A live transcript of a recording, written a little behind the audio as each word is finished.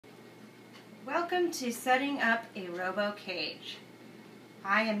Welcome to setting up a Robo cage.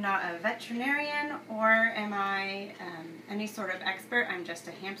 I am not a veterinarian or am I any sort of expert. I'm just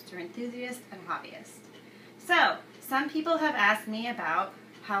a hamster enthusiast and hobbyist. So, some people have asked me about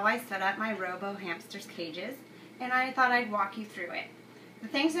how I set up my RoboHamsters cages, and I thought I'd walk you through it. The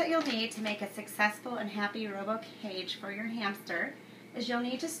things that you'll need to make a successful and happy Robo cage for your hamster is you'll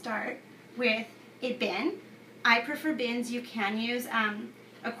need to start with a bin. I prefer bins. You can use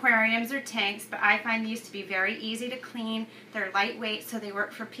aquariums or tanks, but I find these to be very easy to clean. They're lightweight, so they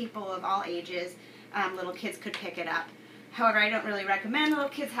work for people of all ages. Little kids could pick it up. However, I don't really recommend little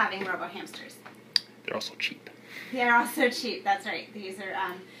kids having Robo-hamsters. They're also cheap. They're also cheap, that's right. These are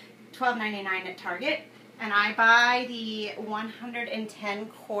 $12.99 at Target, and I buy the 110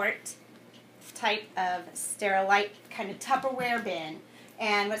 quart type of Sterilite kind of Tupperware bin.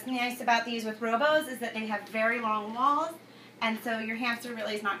 And what's nice about these with Robos is that they have very long walls, and so your hamster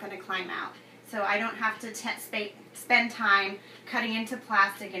really is not going to climb out. So I don't have to spend time cutting into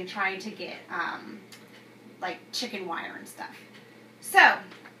plastic and trying to get like chicken wire and stuff. So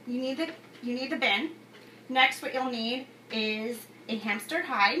you need the bin. Next, what you'll need is a hamster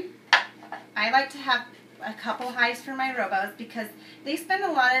hide. I like to have a couple hides for my Robos because they spend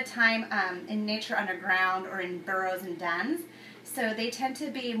a lot of time in nature underground or in burrows and dens. So they tend to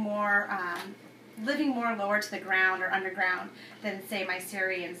be more living more lower to the ground or underground than, say, my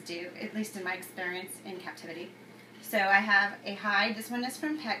Syrians do, at least in my experience in captivity. So I have a hide. This one is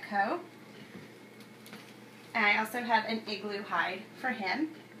from Petco. And I also have an igloo hide for him,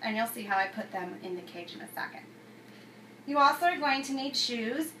 and you'll see how I put them in the cage in a second. You also are going to need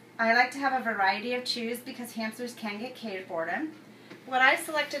chews. I like to have a variety of chews because hamsters can get cage boredom. What I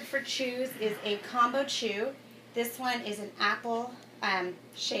selected for chews is a combo chew. This one is an apple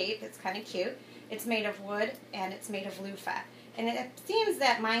shape. It's kind of cute. It's made of wood and it's made of loofah. And it seems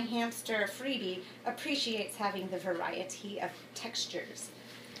that my hamster Freebie appreciates having the variety of textures.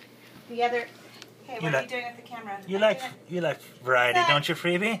 The other, hey, what are you doing with the camera? You like variety, don't you,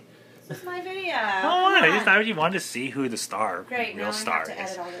 Freebie? This is my video. Oh, I just thought you wanted to see who the star, Great, real now star I have to is.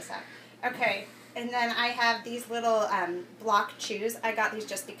 edit all this out. Okay, and then I have these little block chews. I got these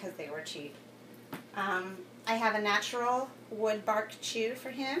just because they were cheap. I have a natural wood bark chew for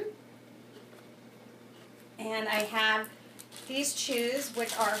him. And I have these chews,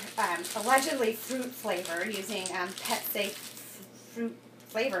 which are allegedly fruit flavor, using pet safe fruit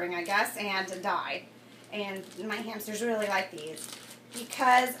flavoring, I guess, and a dye. And my hamsters really like these.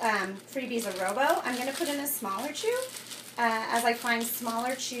 Because Freebie's a Robo, I'm going to put in a smaller chew, as I find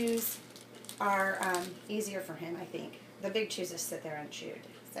smaller chews are easier for him, I think. The big chews just sit there unchewed.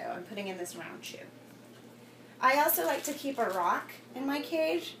 So I'm putting in this round chew. I also like to keep a rock in my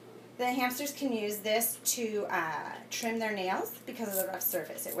cage. The hamsters can use this to trim their nails because of the rough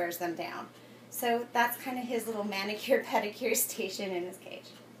surface. It wears them down. So that's kind of his little manicure pedicure station in his cage.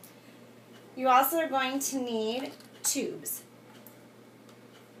 You also are going to need tubes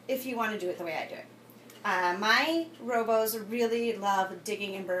if you want to do it the way I do it. My Robos really love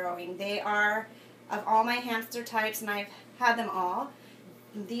digging and burrowing. They are, of all my hamster types, and I've had them all,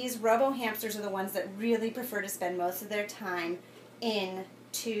 these RoboHamsters are the ones that really prefer to spend most of their time in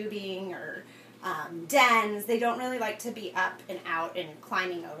tubing or dens. They don't really like to be up and out and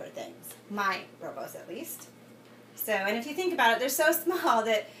climbing over things. My Robos, at least. So, and if you think about it, they're so small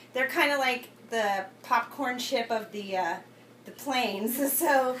that they're kind of like the popcorn chip of the planes.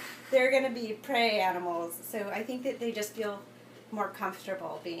 So they're going to be prey animals. So I think that they just feel more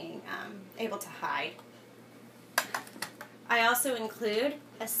comfortable being able to hide. I also include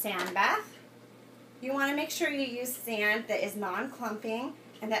a sand bath. You want to make sure you use sand that is non-clumping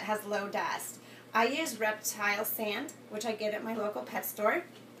and that has low dust. I use reptile sand, which I get at my local pet store.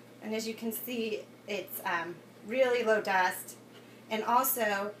 And as you can see, it's really low dust. And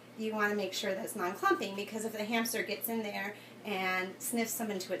also, you want to make sure that it's non-clumping because if the hamster gets in there and sniffs some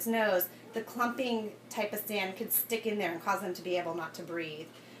into its nose, the clumping type of sand could stick in there and cause them to be able not to breathe.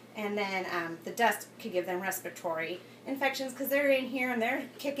 And then the dust could give them respiratory infections because they're in here and they're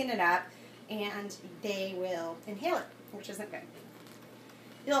kicking it up and they will inhale it, which isn't good.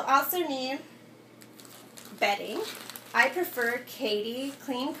 You'll also need bedding. I prefer Katie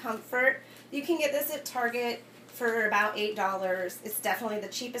Clean Comfort. You can get this at Target for about $8. It's definitely the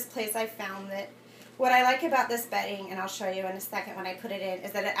cheapest place I've found it. What I like about this bedding, and I'll show you in a second when I put it in,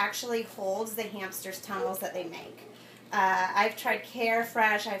 is that it actually holds the hamster's tunnels that they make. I've tried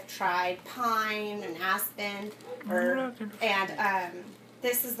Carefresh, I've tried Pine and Aspen, and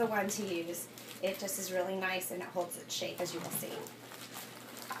this is the one to use. It just is really nice and it holds its shape, as you will see.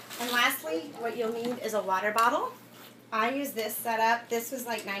 And lastly, what you'll need is a water bottle. I use this setup. This was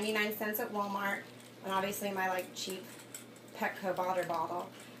like 99 cents at Walmart, and obviously my like cheap Petco water bottle.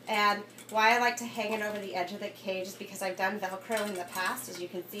 And why I like to hang it over the edge of the cage is because I've done Velcro in the past, as you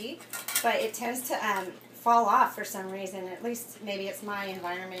can see, but it tends to fall off for some reason. At least maybe it's my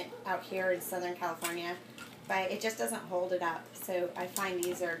environment out here in Southern California, but it just doesn't hold it up. So I find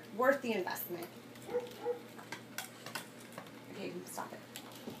these are worth the investment. Okay, stop it.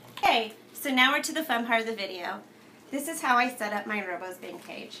 Okay, so now we're to the fun part of the video. This is how I set up my Robo's bin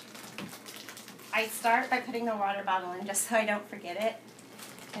cage. I start by putting the water bottle in just so I don't forget it.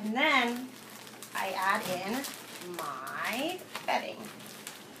 And then I add in my bedding.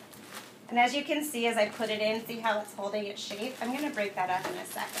 And as you can see, as I put it in, see how it's holding its shape? I'm going to break that up in a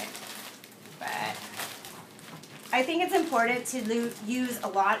second. But I think it's important to use a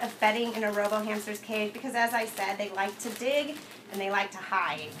lot of bedding in a RoboHamster's cage because, as I said, they like to dig and they like to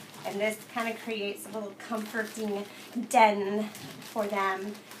hide. And this kind of creates a little comforting den for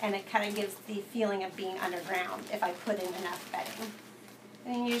them, and it kind of gives the feeling of being underground if I put in enough bedding.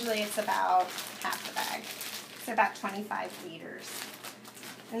 And usually it's about half the bag, so about 25 liters.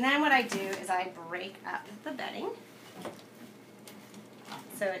 And then what I do is I break up the bedding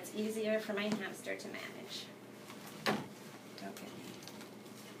so it's easier for my hamster to manage. Don't get me.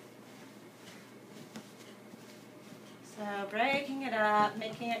 So breaking it up,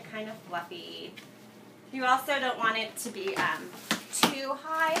 making it kind of fluffy. You also don't want it to be too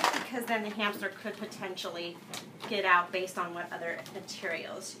high because then the hamster could potentially get out based on what other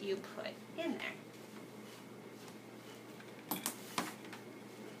materials you put in there.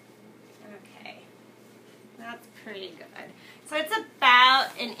 Okay, that's pretty good. So it's about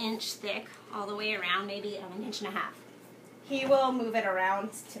an inch thick all the way around, maybe an inch and a half. He will move it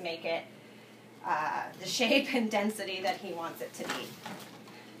around to make it the shape and density that he wants it to be.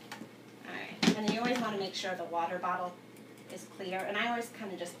 Alright, and you always want to make sure the water bottle is clear, and I always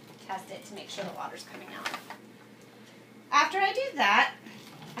kind of just test it to make sure the water's coming out. After I do that,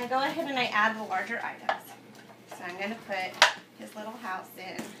 I go ahead and I add the larger items. So I'm going to put his little house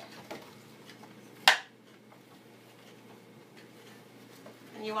in.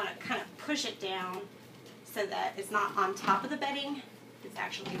 And you want to kind of push it down so that it's not on top of the bedding, it's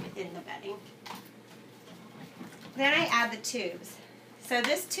actually within the bedding. Then I add the tubes. So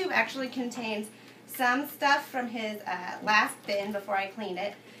this tube actually contains some stuff from his last bin before I cleaned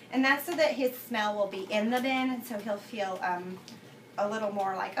it, and that's so that his smell will be in the bin, and so he'll feel a little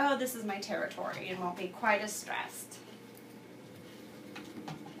more like, oh, this is my territory, and won't be quite as stressed.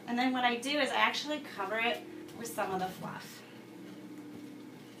 And then what I do is I actually cover it with some of the fluff.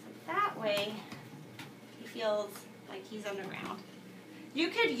 So that way he feels like he's underground. You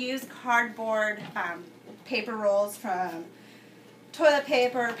could use cardboard paper rolls from toilet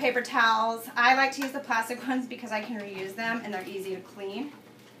paper, paper towels. I like to use the plastic ones because I can reuse them and they're easy to clean.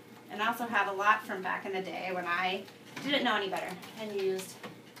 And I also have a lot from back in the day when I didn't know any better and used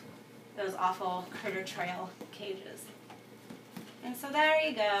those awful Critter Trail cages. And so there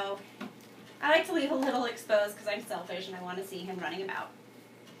you go. I like to leave a little exposed because I'm selfish and I want to see him running about.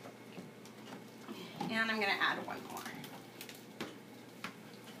 And I'm going to add one more.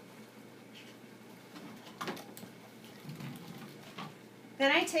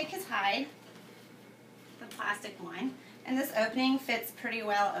 Then I take his hide, the plastic one, and this opening fits pretty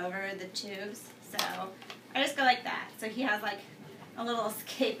well over the tubes, so I just go like that. So he has like a little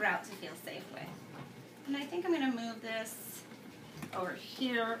escape route to feel safe with. And I think I'm going to move this over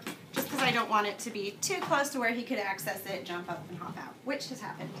here, just because I don't want it to be too close to where he could access it, jump up and hop out, which has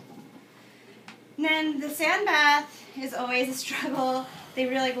happened. And then the sand bath is always a struggle. They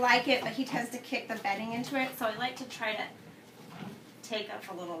really like it, but he tends to kick the bedding into it, so I like to try to take up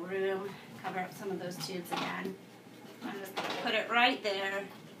a little room, cover up some of those tubes again. I'm just going to put it right there.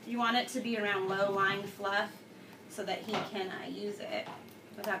 You want it to be around low-lying fluff so that he can use it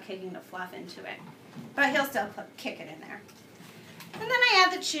without kicking the fluff into it. But he'll still kick it in there. And then I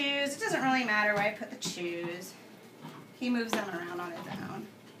add the chews. It doesn't really matter where I put the chews. He moves them around on his own.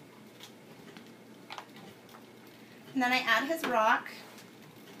 And then I add his rock.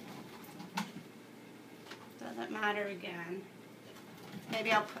 Doesn't matter again.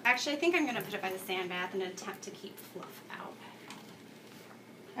 Maybe I'll actually I think I'm going to put it by the sand bath in an attempt to keep fluff out.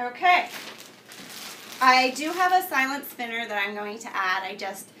 Okay. I do have a silent spinner that I'm going to add. I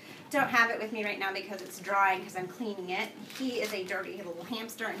just don't have it with me right now because it's drying because I'm cleaning it. He is a dirty little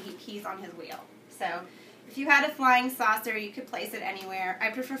hamster and he pees on his wheel. So if you had a flying saucer, you could place it anywhere. I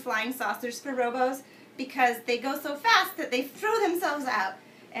prefer flying saucers for Robos because they go so fast that they throw themselves out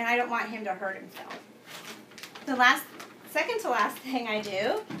and I don't want him to hurt himself. The second to last thing I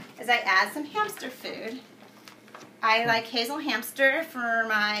do is I add some hamster food. I like Hazel Hamster for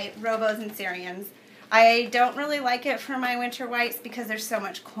my Robos and Syrians. I don't really like it for my winter whites because there's so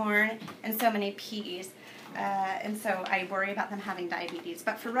much corn and so many peas. And so I worry about them having diabetes.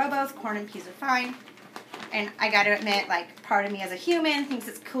 But for Robos, corn and peas are fine. And I got to admit, like, part of me as a human thinks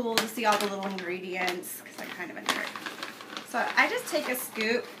it's cool to see all the little ingredients because I'm kind of a nerd. So I just take a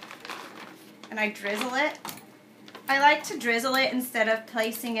scoop and I drizzle it. I like to drizzle it instead of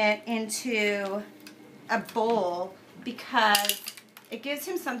placing it into a bowl because it gives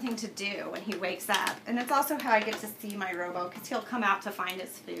him something to do when he wakes up. And it's also how I get to see my Robo because he'll come out to find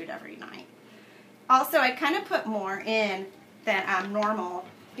his food every night. Also, I kind of put more in than normal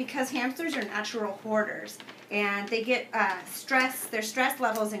because hamsters are natural hoarders and they get stress. Their stress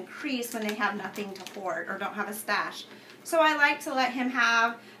levels increase when they have nothing to hoard or don't have a stash. So I like to let him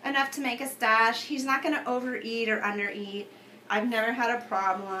have enough to make a stash. He's not going to overeat or undereat. I've never had a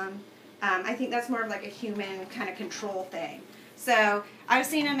problem. I think that's more of like a human kind of control thing. So I've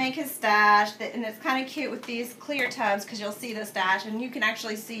seen him make his stash, and it's kind of cute with these clear tubs because you'll see the stash, and you can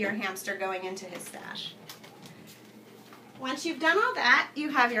actually see your hamster going into his stash. Once you've done all that, you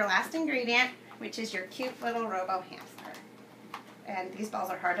have your last ingredient, which is your cute little Robo hamster. And these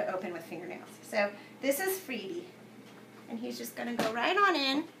balls are hard to open with fingernails. So this is Freebie, and he's just going to go right on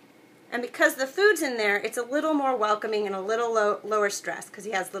in. And because the food's in there, it's a little more welcoming and a little lower stress because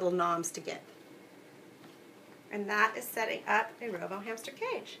he has little noms to get. And that is setting up a RoboHamster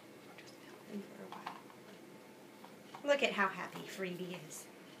cage. Just film him for a while. Look at how happy Freebie is.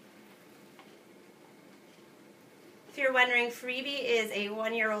 If you're wondering, Freebie is a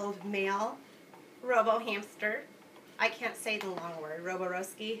 1-year-old male RoboHamster. I can't say the long word,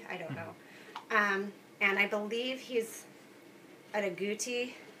 Roboroski, I don't know. And I believe he's an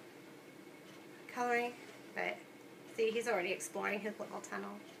agouti coloring, but see, he's already exploring his little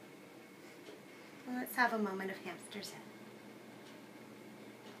tunnel. Well, let's have a moment of hamsters.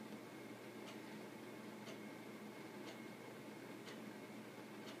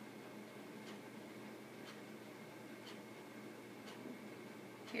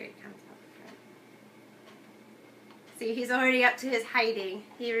 Here he comes up front. See, he's already up to his hiding.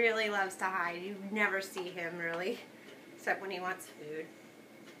 He really loves to hide. You never see him really, except when he wants food.